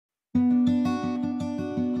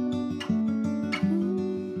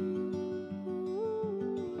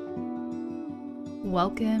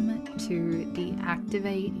Welcome to the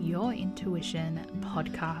Activate Your Intuition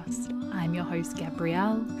podcast. I'm your host,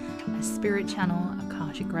 Gabrielle, a spirit channel,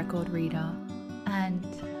 Akashic record reader, and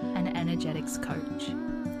an energetics coach.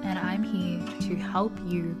 And I'm here to help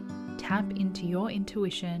you tap into your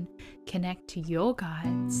intuition, connect to your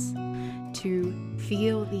guides, to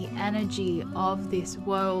feel the energy of this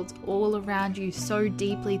world all around you so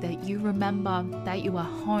deeply that you remember that you are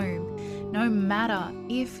home. No matter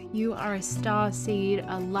if you are a star seed,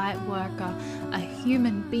 a light worker, a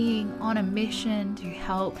human being on a mission to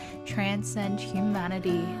help transcend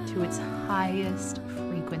humanity to its highest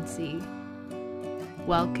frequency.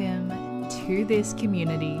 Welcome to this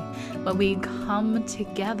community where we come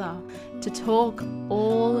together to talk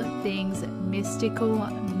all things mystical,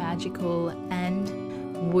 magical,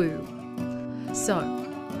 and woo. So,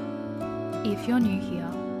 if you're new here,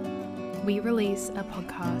 we release a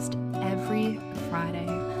podcast every Friday,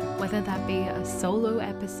 whether that be a solo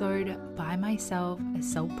episode by myself, a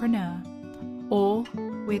soulpreneur, or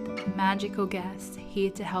with magical guests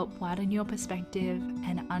here to help widen your perspective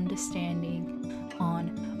and understanding on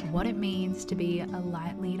what it means to be a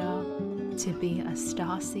light leader, to be a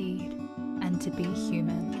starseed, and to be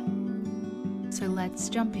human. So let's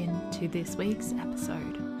jump into this week's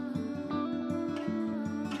episode.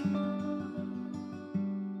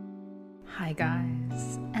 Hi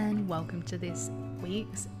guys, and welcome to this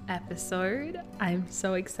week's episode. I'm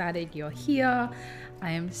so excited you're here.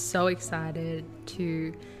 I am so excited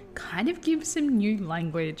to kind of give some new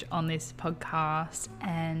language on this podcast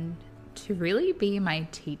and to really be my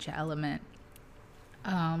teacher element.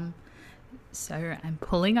 So I'm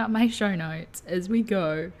pulling up my show notes as we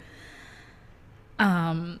go,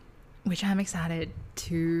 which I'm excited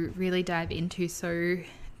to really dive into. So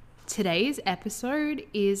today's episode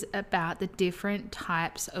is about the different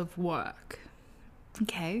types of work.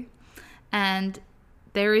 Okay. And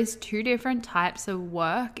there is two different types of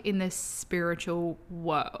work in the spiritual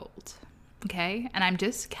world. Okay. And I'm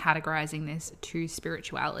just categorizing this to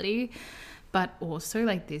spirituality, but also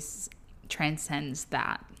like this transcends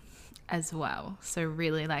that as well. So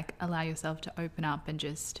really like allow yourself to open up and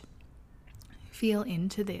just feel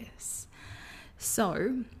into this.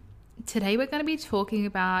 So today we're going to be talking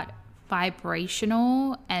about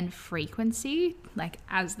vibrational and frequency, like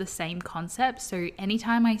as the same concept. So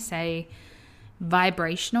anytime I say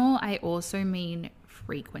vibrational, I also mean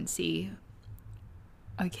frequency.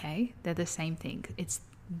 Okay, they're the same thing. It's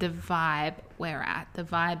the vibe we're at, the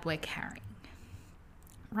vibe we're carrying,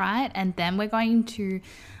 right? And then we're going to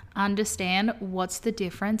understand what's the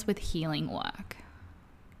difference with healing work.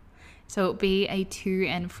 So it'll be a to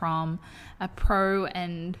and from, a pro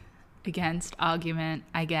and against argument,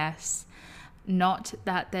 I guess. Not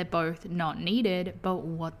that they're both not needed, but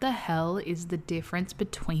what the hell is the difference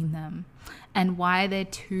between them and why they're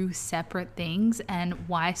two separate things and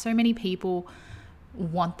why so many people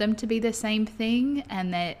want them to be the same thing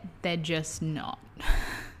and they're just not.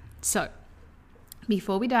 So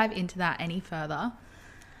before we dive into that any further,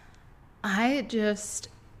 I just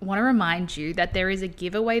want to remind you that there is a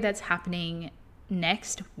giveaway that's happening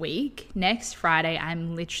next week. Next Friday,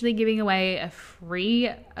 I'm literally giving away a free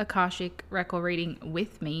Akashic record reading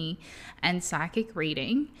with me and psychic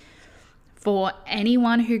reading for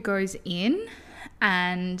anyone who goes in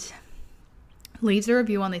and leaves a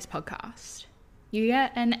review on this podcast. You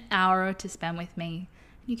get an hour to spend with me.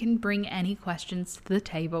 You can bring any questions to the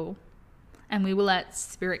table and we will let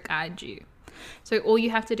spirit guide you. So all you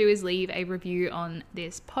have to do is leave a review on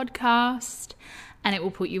this podcast and it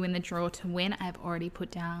will put you in the draw to win. I've already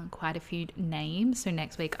put down quite a few names. So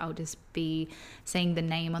next week I'll just be saying the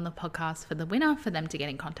name on the podcast for the winner for them to get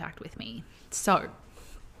in contact with me. So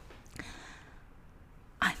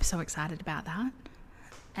I'm so excited about that.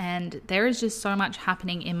 And there is just so much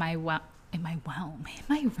happening in my realm.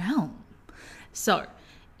 So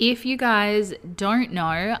if you guys don't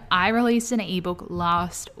know, I released an ebook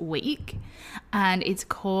last week and it's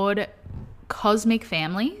called Cosmic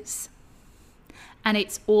Families. And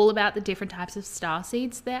it's all about the different types of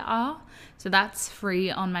starseeds there are. So that's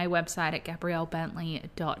free on my website at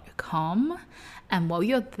gabriellebentley.com. And while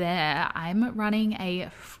you're there, I'm running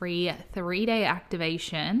a free 3-day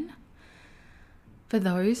activation for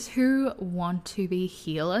those who want to be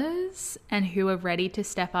healers and who are ready to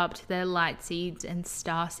step up to their light seeds and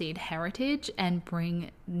starseed heritage and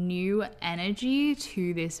bring new energy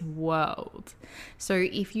to this world. So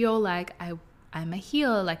if you're like, I'm a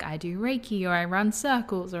healer, like I do Reiki or I run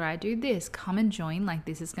circles or I do this, come and join. Like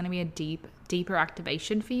this is going to be a deeper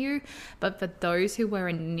activation for you. But for those who were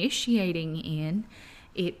initiating in,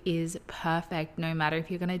 it is perfect no matter if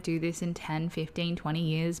you're going to do this in 10, 15, 20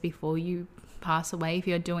 years before you pass away, if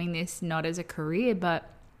you're doing this not as a career, but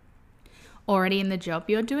already in the job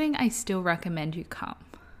you're doing, I still recommend you come.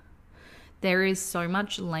 There is so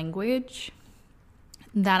much language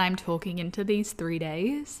that I'm talking into these 3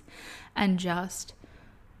 days and just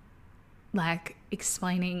like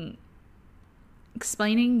explaining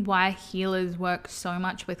why healers work so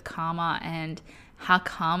much with karma and how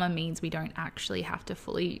karma means we don't actually have to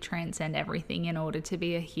fully transcend everything in order to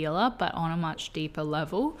be a healer, but on a much deeper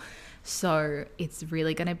level. So it's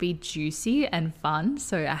really going to be juicy and fun.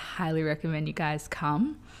 So I highly recommend you guys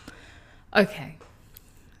come. Okay,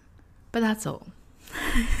 but that's all.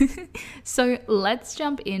 So let's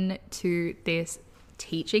jump into this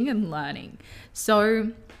teaching and learning.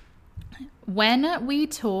 So when we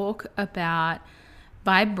talk about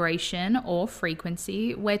vibration or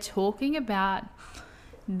frequency, we're talking about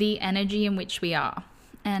the energy in which we are.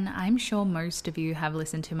 And I'm sure most of you have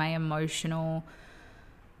listened to my emotional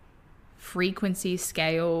frequency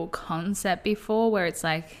scale concept before, where it's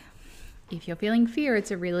like, if you're feeling fear,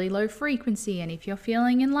 it's a really low frequency. And if you're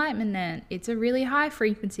feeling enlightenment, it's a really high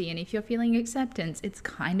frequency. And if you're feeling acceptance, it's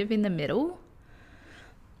kind of in the middle.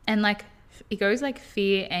 And like, it goes like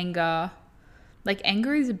fear, anger. Like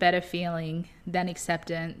anger is a better feeling than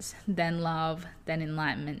acceptance, than love, than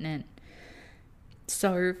enlightenment.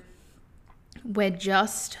 So we're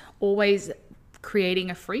just always creating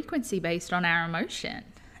a frequency based on our emotion.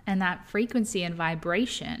 And that frequency and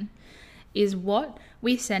vibration is what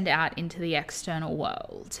we send out into the external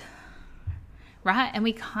world, right? And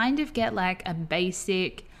we kind of get like a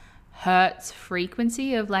basic hertz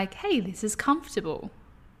frequency of like, hey, this is comfortable,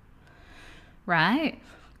 right?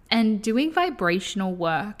 And doing vibrational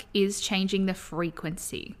work is changing the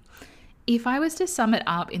frequency. If I was to sum it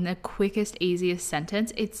up in the quickest, easiest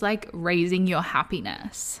sentence, it's like raising your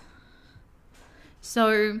happiness.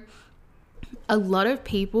 So a lot of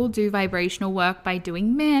people do vibrational work by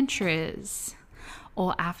doing mantras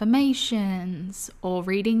or affirmations or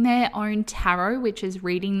reading their own tarot, which is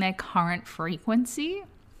reading their current frequency.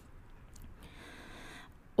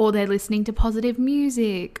 Or they're listening to positive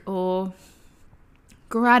music, or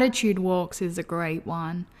gratitude walks is a great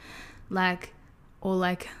one.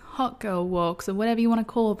 Or hot girl walks or whatever you want to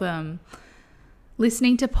call them.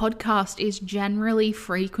 Listening to podcast is generally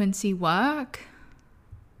frequency work.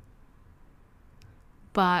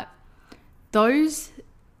 But those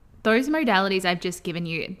modalities I've just given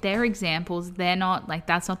you, they're examples. They're not like,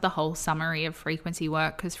 that's not the whole summary of frequency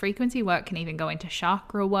work, because frequency work can even go into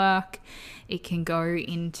chakra work. It can go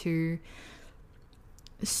into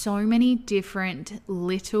so many different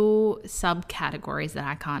little subcategories that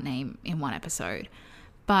I can't name in one episode.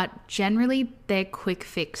 But generally, they're quick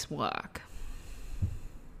fix work.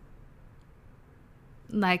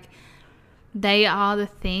 Like, they are the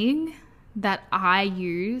thing that I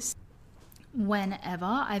use whenever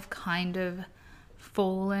I've kind of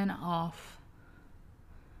fallen off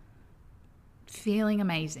feeling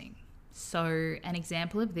amazing. So an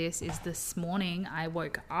example of this is this morning I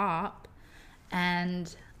woke up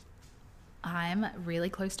and I'm really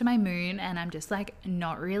close to my moon and I'm just like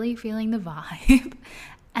not really feeling the vibe.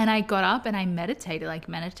 And I got up and I meditated. Like,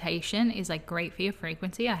 meditation is like great for your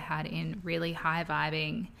frequency. I had in really high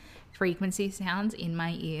vibing frequency sounds in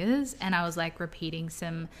my ears, and I was like repeating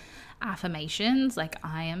some affirmations, like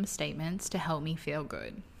I am statements to help me feel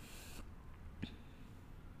good.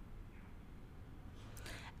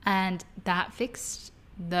 And that fixed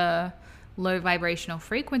the low vibrational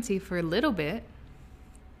frequency for a little bit,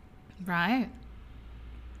 right?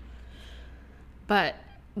 But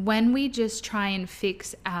when we just try and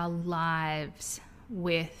fix our lives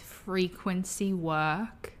with frequency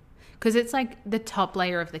work, because it's like the top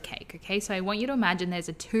layer of the cake, okay? So I want you to imagine there's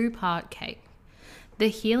a 2-part cake. The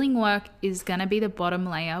healing work is going to be the bottom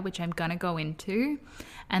layer, which I'm going to go into,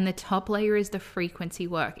 and the top layer is the frequency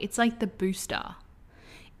work. It's like the booster.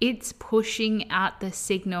 It's pushing out the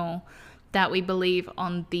signal that we believe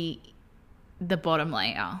on the bottom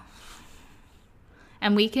layer.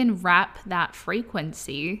 And we can wrap that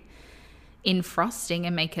frequency in frosting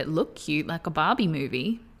and make it look cute like a Barbie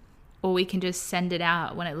movie. Or we can just send it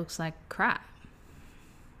out when it looks like crap.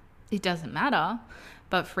 It doesn't matter,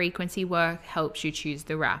 but frequency work helps you choose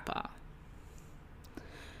the wrapper.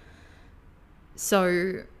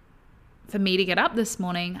 So for me to get up this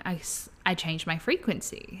morning, I changed my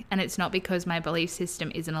frequency. And it's not because my belief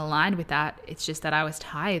system isn't aligned with that. It's just that I was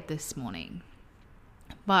tired this morning.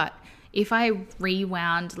 But if I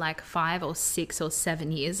rewound like 5 or 6 or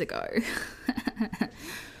 7 years ago,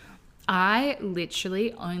 I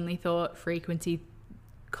literally only thought frequency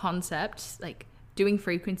concepts, like doing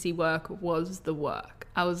frequency work, was the work.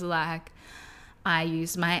 I was like, I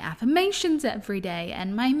use my affirmations every day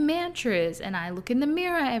and my mantras, and I look in the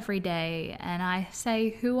mirror every day and I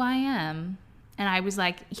say who I am. And I was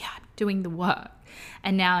like, yeah, I'm doing the work.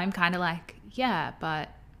 And now I'm kind of like, yeah, but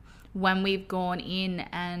when we've gone in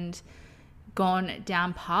and gone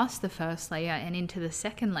down past the first layer and into the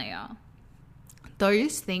second layer,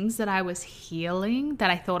 those things that I was healing, that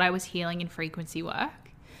I thought I was healing in frequency work,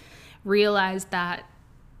 realized that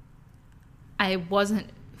I wasn't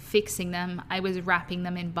fixing them, I was wrapping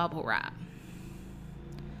them in bubble wrap.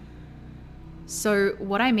 So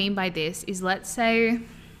what I mean by this is, let's say,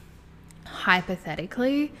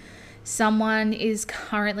 hypothetically, someone is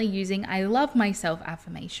currently using I love myself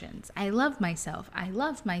affirmations. I love myself. I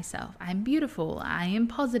love myself. I'm beautiful. I am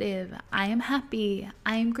positive. I am happy.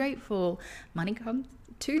 I am grateful. Money comes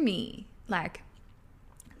to me. Like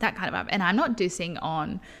that kind of, and I'm not dissing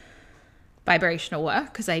on vibrational work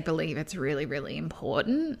because I believe it's really, really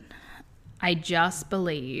important. I just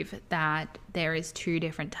believe that there is two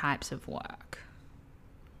different types of work.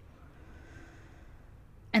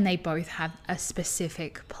 And they both have a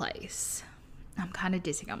specific place. I'm kind of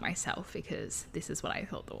dissing on myself because this is what I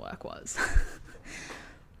thought the work was.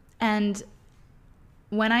 And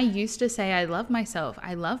when I used to say, I love myself,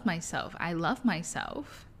 I love myself, I love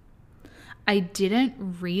myself, I didn't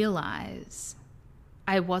realize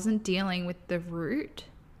I wasn't dealing with the root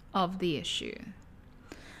of the issue.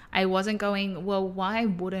 I wasn't going, well, why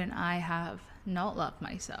wouldn't I have not loved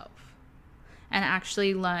myself? And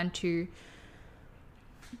actually learn to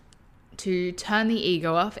turn the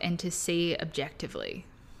ego off and to see objectively.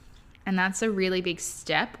 And that's a really big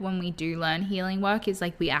step when we do learn healing work, is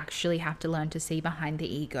like we actually have to learn to see behind the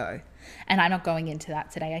ego. And I'm not going into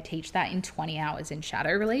that today. I teach that in 20 hours in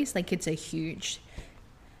Shadow Release. Like it's a huge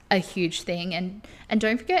thing. And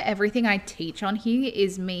don't forget, everything I teach on here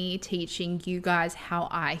is me teaching you guys how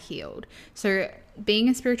I healed. So being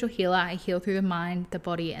a spiritual healer, I heal through the mind, the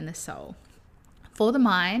body, and the soul. For the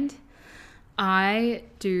mind, I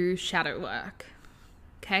do shadow work.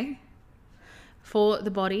 Okay? For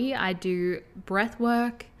the body, I do breath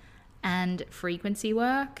work and frequency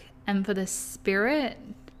work. And for the spirit,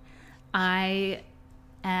 I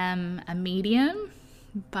am a medium,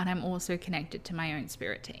 but I'm also connected to my own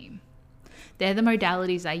spirit team. They're the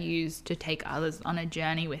modalities I use to take others on a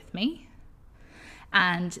journey with me.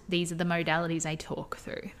 And these are the modalities I talk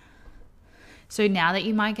through. So now that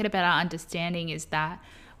you might get a better understanding is that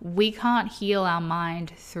we can't heal our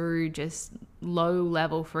mind through just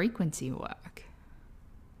low-level frequency work.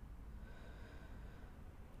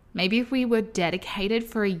 Maybe if we were dedicated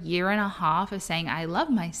for 1.5 years of saying, I love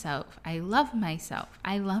myself, I love myself,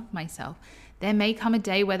 I love myself, there may come a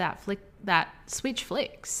day where that switch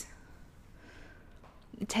flicks.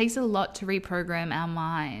 It takes a lot to reprogram our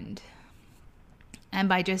mind. And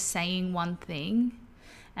by just saying one thing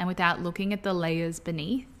and without looking at the layers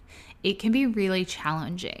beneath, it can be really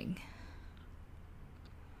challenging.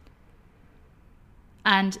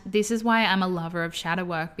 And this is why I'm a lover of shadow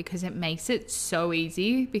work, because it makes it so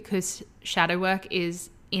easy, because shadow work is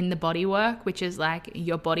in the body work, which is like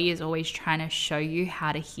your body is always trying to show you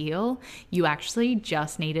how to heal. You actually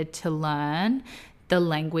just needed to learn the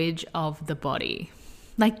language of the body.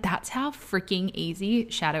 Like that's how freaking easy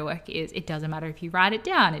shadow work is. It doesn't matter if you write it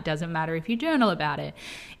down. It doesn't matter if you journal about it.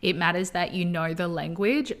 It matters that you know the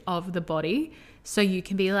language of the body so you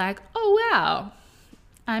can be like, oh wow,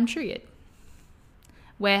 I'm triggered.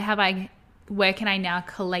 Where can I now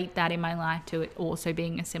collate that in my life to it also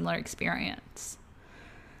being a similar experience?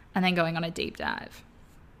 And then going on a deep dive.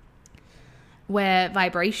 Where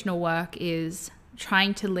vibrational work is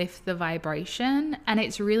trying to lift the vibration, and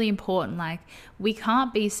it's really important. Like we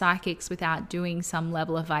can't be psychics without doing some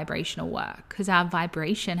level of vibrational work, because our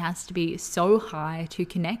vibration has to be so high to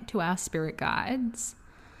connect to our spirit guides.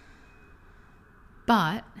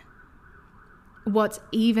 But what's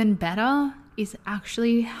even better is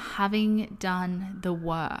actually having done the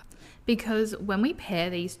work, because when we pair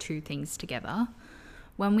these two things together,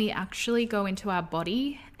 when we actually go into our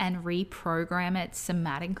body and reprogram it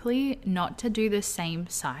somatically, not to do the same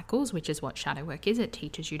cycles, which is what shadow work is, it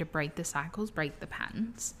teaches you to break the cycles, break the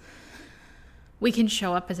patterns, we can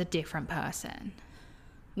show up as a different person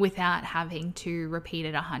without having to repeat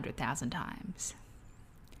it 100,000 times.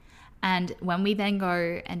 And when we then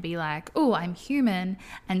go and be like, oh, I'm human,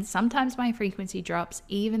 and sometimes my frequency drops,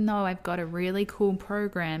 even though I've got a really cool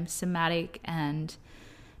program, somatic and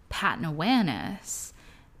pattern awareness,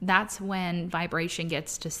 that's when vibration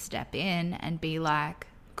gets to step in and be like,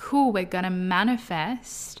 cool, we're going to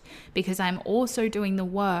manifest, because I'm also doing the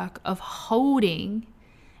work of holding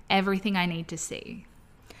everything I need to see.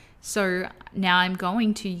 So now I'm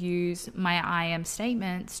going to use my I am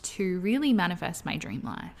statements to really manifest my dream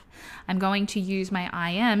life. I'm going to use my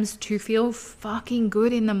I ams to feel fucking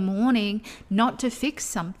good in the morning, not to fix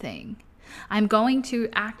something. I'm going to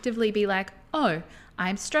actively be like, oh,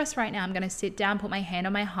 I'm stressed right now. I'm going to sit down, put my hand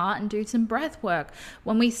on my heart and do some breath work.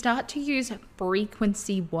 When we start to use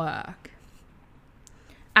frequency work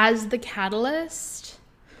as the catalyst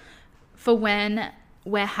for when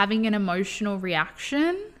we're having an emotional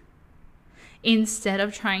reaction, instead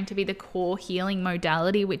of trying to be the core healing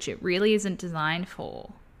modality, which it really isn't designed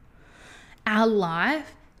for, our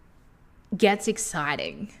life gets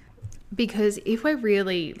exciting. Because if we're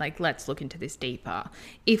really, let's look into this deeper.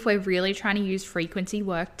 If we're really trying to use frequency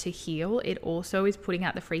work to heal, it also is putting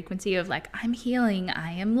out the frequency of I'm healing,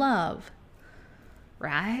 I am love,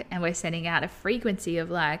 right? And we're sending out a frequency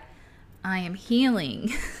of I am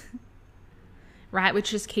healing, right? Which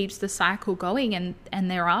just keeps the cycle going.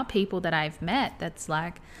 And there are people that I've met that's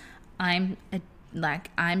I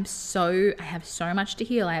have so much to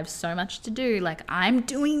heal. I have so much to do. I'm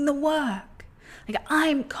doing the work.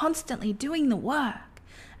 I'm constantly doing the work.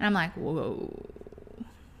 And I'm like, whoa,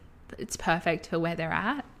 it's perfect for where they're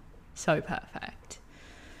at. So perfect.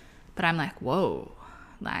 But I'm like, whoa,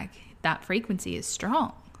 that frequency is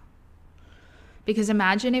strong. Because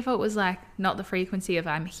imagine if it was not the frequency of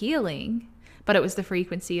I'm healing, but it was the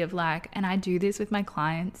frequency of and I do this with my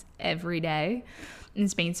clients every day. And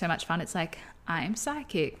it's been so much fun. It's I am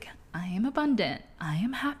psychic. I am abundant. I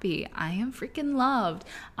am happy. I am freaking loved.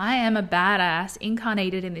 I am a badass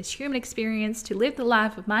incarnated in this human experience to live the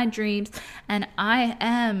life of my dreams. And I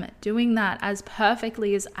am doing that as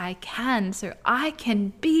perfectly as I can so I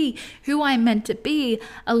can be who I'm meant to be,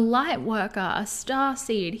 a light worker, a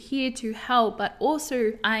starseed here to help, but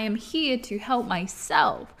also I am here to help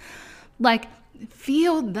myself.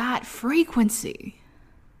 Feel that frequency.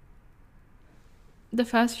 The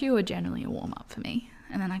first few are generally a warm up for me.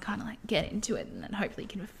 And then I kind of get into it and then hopefully you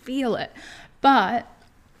can feel it. But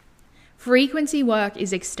frequency work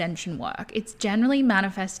is extension work. It's generally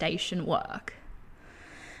manifestation work.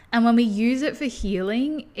 And when we use it for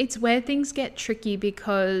healing, it's where things get tricky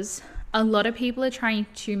because a lot of people are trying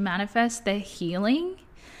to manifest their healing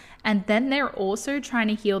and then they're also trying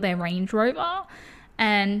to heal their Range Rover.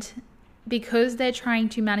 And because they're trying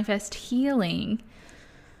to manifest healing,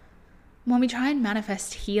 when we try and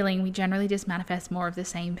manifest healing, we generally just manifest more of the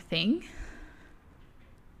same thing.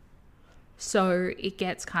 So it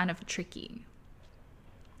gets kind of tricky.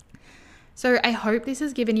 So I hope this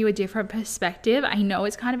has given you a different perspective. I know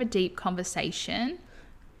it's kind of a deep conversation,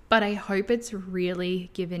 but I hope it's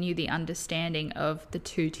really given you the understanding of the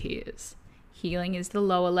two tiers. Healing is the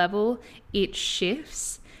lower level. It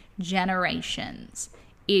shifts generations.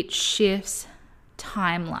 It shifts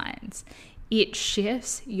timelines. It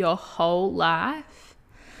shifts your whole life,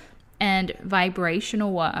 and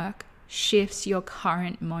vibrational work shifts your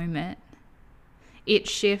current moment. It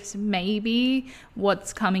shifts maybe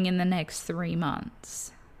what's coming in the next 3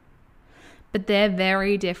 months. But they're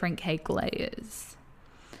very different cake layers.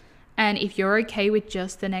 And if you're okay with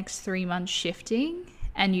just the next 3 months shifting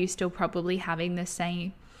and you still probably having the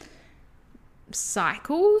same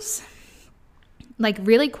cycles,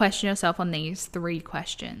 really question yourself on these 3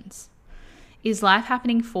 questions. Is life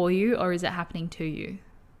happening for you or is it happening to you?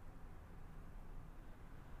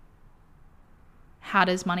 How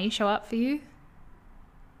does money show up for you?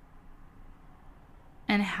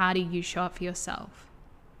 And how do you show up for yourself?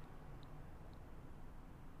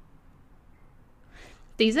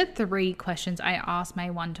 These are 3 questions I ask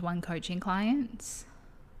my one-to-one coaching clients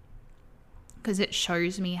because it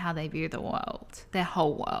shows me how they view the world, their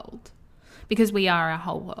whole world, because we are our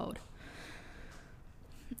whole world.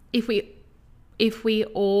 If we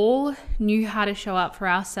all knew how to show up for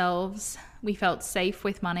ourselves, we felt safe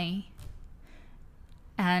with money,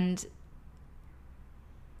 and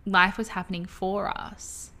life was happening for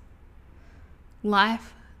us,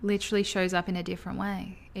 life literally shows up in a different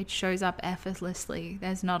way. It shows up effortlessly.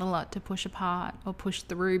 There's not a lot to push apart or push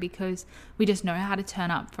through because we just know how to turn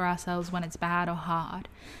up for ourselves when it's bad or hard.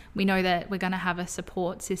 We know that we're going to have a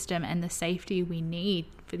support system and the safety we need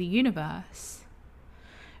for the universe,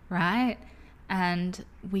 right? And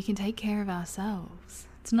we can take care of ourselves.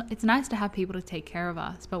 It's nice to have people to take care of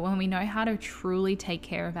us, but when we know how to truly take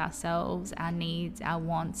care of ourselves, our needs, our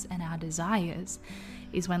wants, and our desires,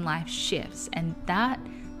 is when life shifts. And that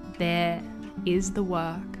there is the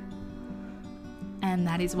work. And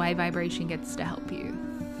that is why vibration gets to help you.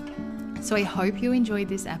 So I hope you enjoyed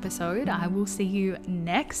this episode. I will see you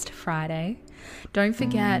next Friday. Don't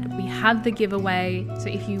forget, we have the giveaway. So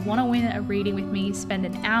if you want to win a reading with me, spend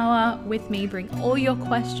an hour with me, bring all your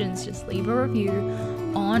questions, just leave a review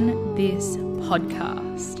on this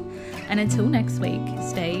podcast. And until next week,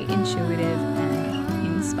 stay intuitive and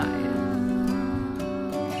inspired.